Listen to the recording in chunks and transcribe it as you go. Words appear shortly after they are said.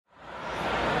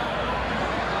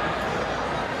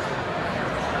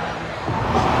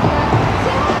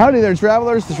Howdy there,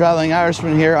 travelers. The Traveling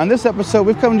Irishman here. On this episode,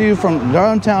 we've come to you from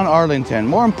downtown Arlington.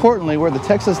 More importantly, we're the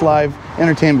Texas Live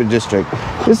Entertainment District.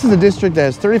 This is a district that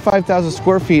has 35,000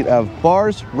 square feet of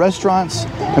bars, restaurants,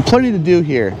 and plenty to do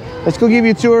here. Let's go give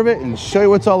you a tour of it and show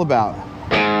you what it's all about.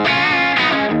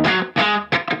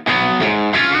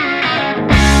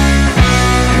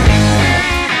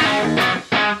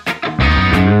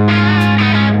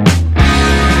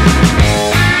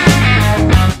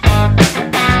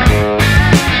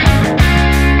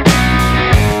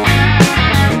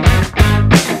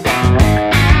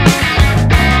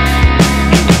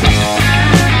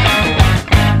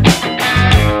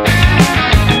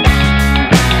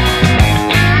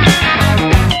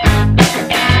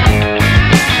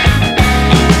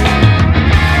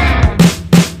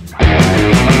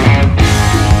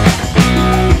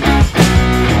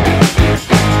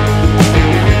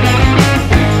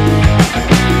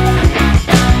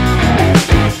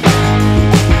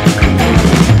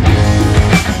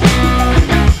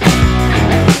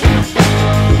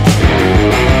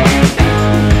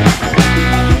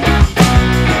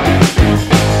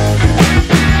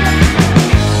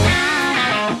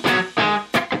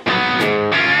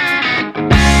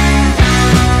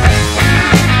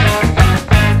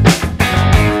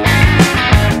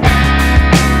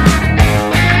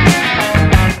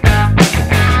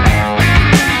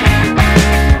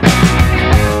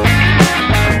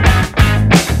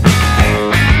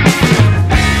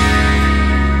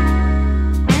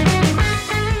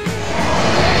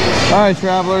 Alright,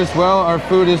 travelers, well, our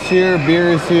food is here,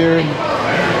 beer is here.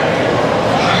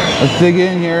 Let's dig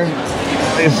in here.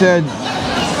 Like I said,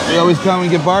 we always come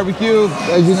and get barbecue,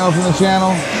 as you know from the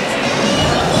channel.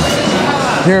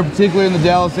 Here, particularly in the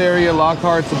Dallas area,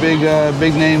 Lockhart's a big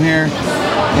name here.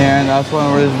 And that's one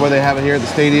of the reasons why they have it here at the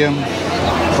stadium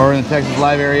or in the Texas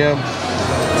Live area.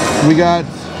 We got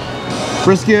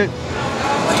brisket,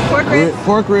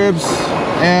 pork ribs,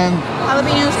 and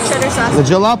jalapenos, cheddar sauce. The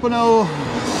jalapeno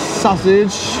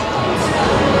sausage,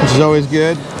 which is always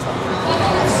good. All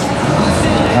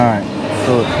right,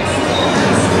 so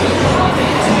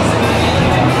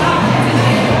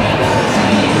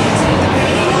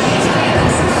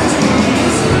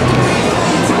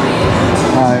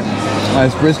all right,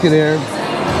 nice brisket here.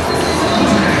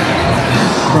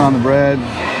 Put on the bread.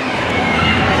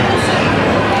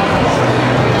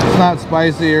 It's not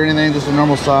spicy or anything, just a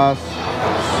normal sauce.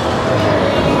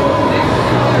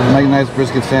 Make a nice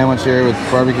brisket sandwich here with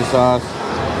barbecue sauce.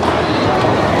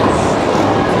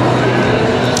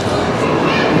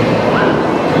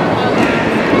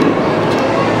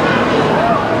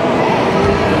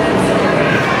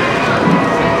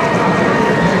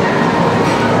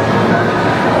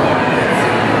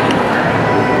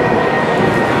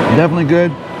 Definitely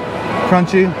good,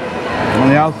 crunchy on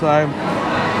the outside,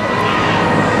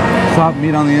 soft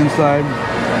meat on the inside.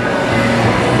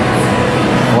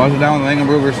 Wash it down with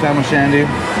Langenbrugger salmon shandy.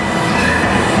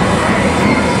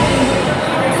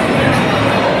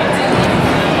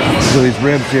 So these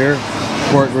ribs here,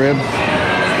 pork ribs.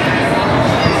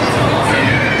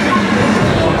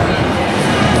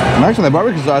 And actually, the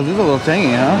barbecue sauce is a little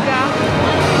tangy, huh?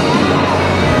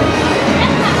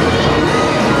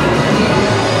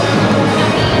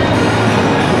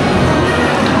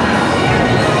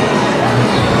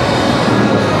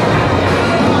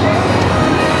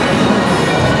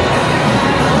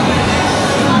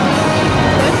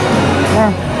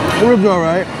 Yeah. The ribs are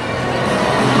alright.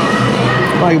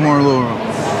 Like more a little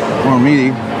more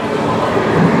meaty.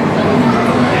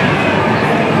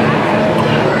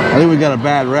 I think we got a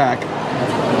bad rack.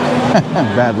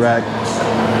 Bad rack.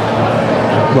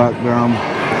 But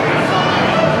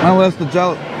nonetheless, the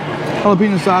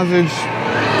jalapeno sausage,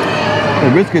 the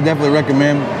brisket, definitely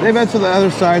recommend. They've had some of the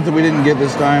other sides that we didn't get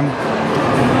this time.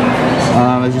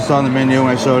 As you saw in the menu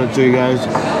when I showed it to you guys.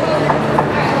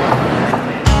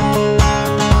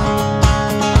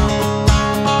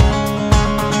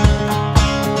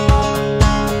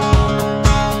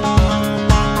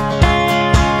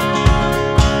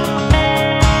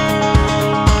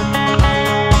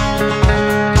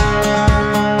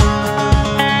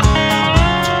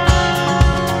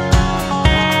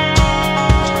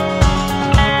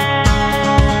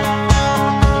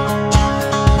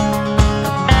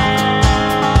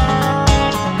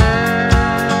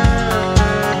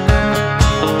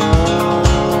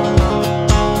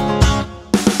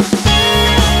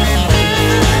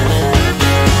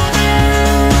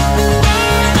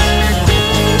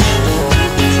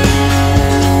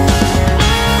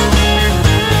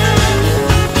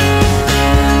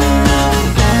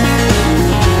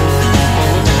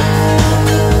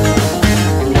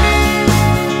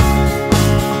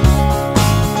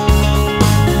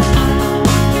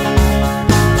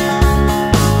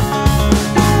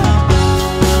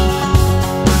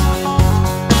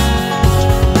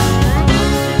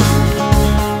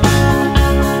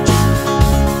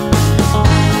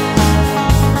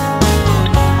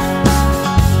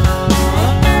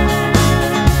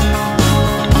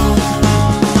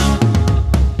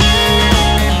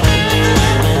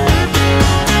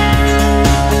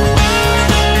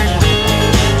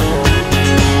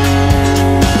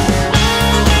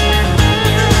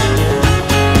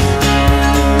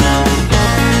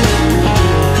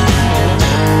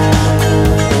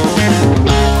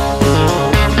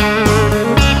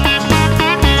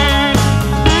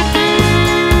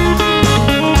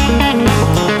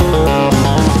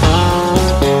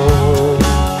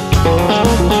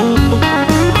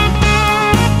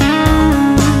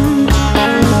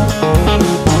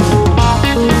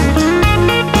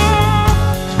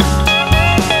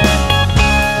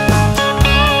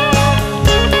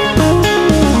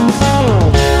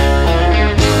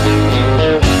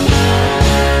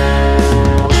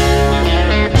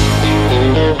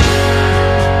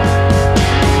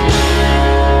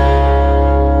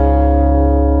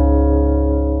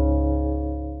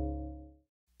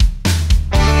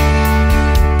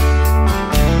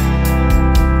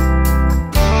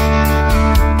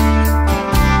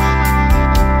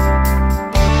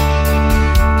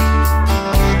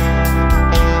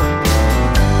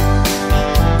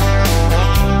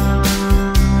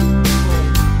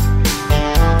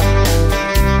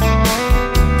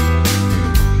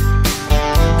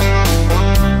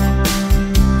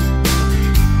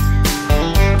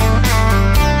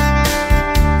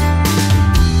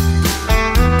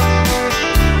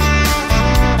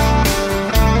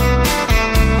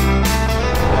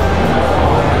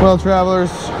 Well,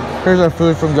 travelers, here's our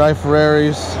food from Guy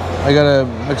Ferreri's. I got a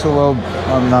Mixolo,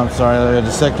 no, I'm sorry,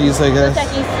 Dos Equis, I guess.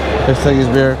 Dos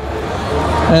Equis beer.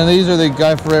 And these are the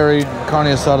Guy Ferreri carne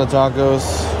asada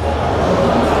tacos.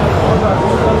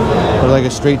 They're like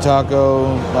a street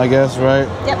taco, I guess, right?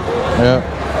 Yep. Yep.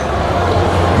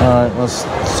 All right, let's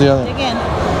see how. Again.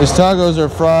 These tacos are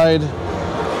fried.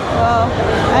 Well,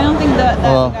 I don't think that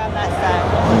well, would have that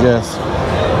side. I guess.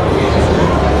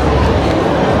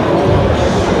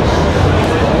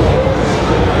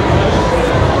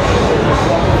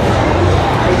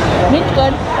 It's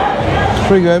good. It's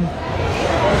pretty good. A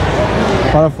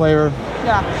lot of flavor.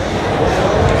 Yeah.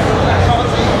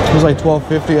 It was like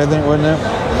 $12.50, I think, wasn't it?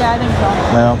 Yeah, I think so.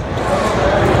 Yeah.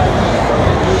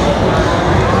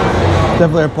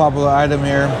 Definitely a popular item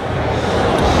here.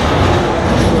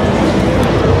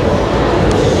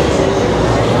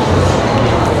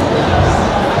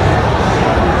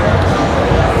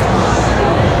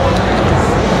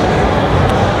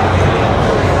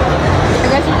 I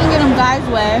guess you can get them Guy's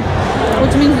way,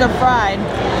 which means they're fried.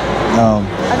 Oh.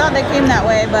 I thought they came that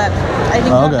way, but I think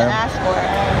you have to ask for it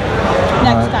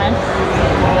next time.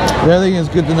 The other thing that's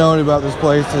good to know about this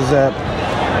place is that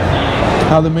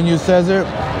how the menu says it,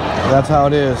 that's how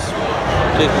it is.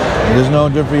 There's no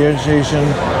differentiation.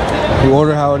 You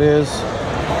order how it is,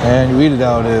 and you eat it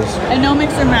how it is. And no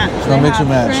mix and match. No mix and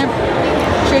match. Shrimp,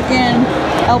 chicken,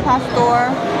 El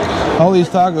Pastor. All these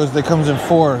tacos, they comes in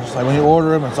fours. Like when you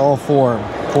order them, it's all four.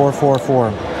 Four. So,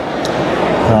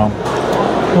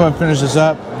 I'm going to finish this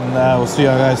up, and we'll see you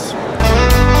guys.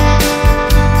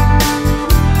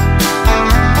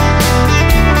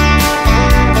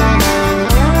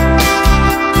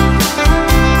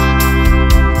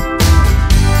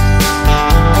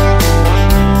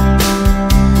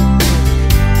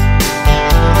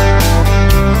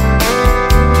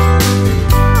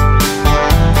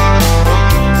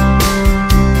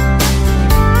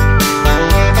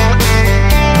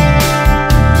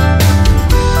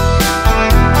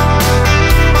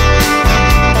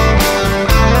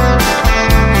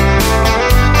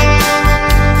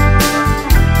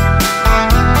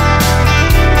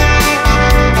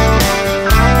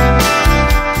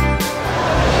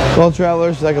 Well,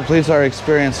 travelers, that completes our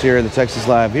experience here at the Texas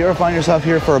Live. If you ever find yourself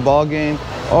here for a ball game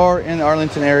or in the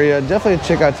Arlington area, definitely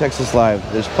check out Texas Live.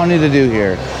 There's plenty to do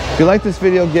here. If you like this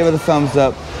video, give it a thumbs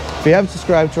up. If you haven't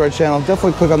subscribed to our channel,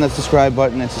 definitely click on that subscribe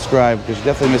button and subscribe, because you're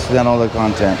definitely missing out on all the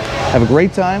content. Have a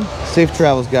great time. Safe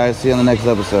travels, guys. See you on the next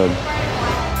episode.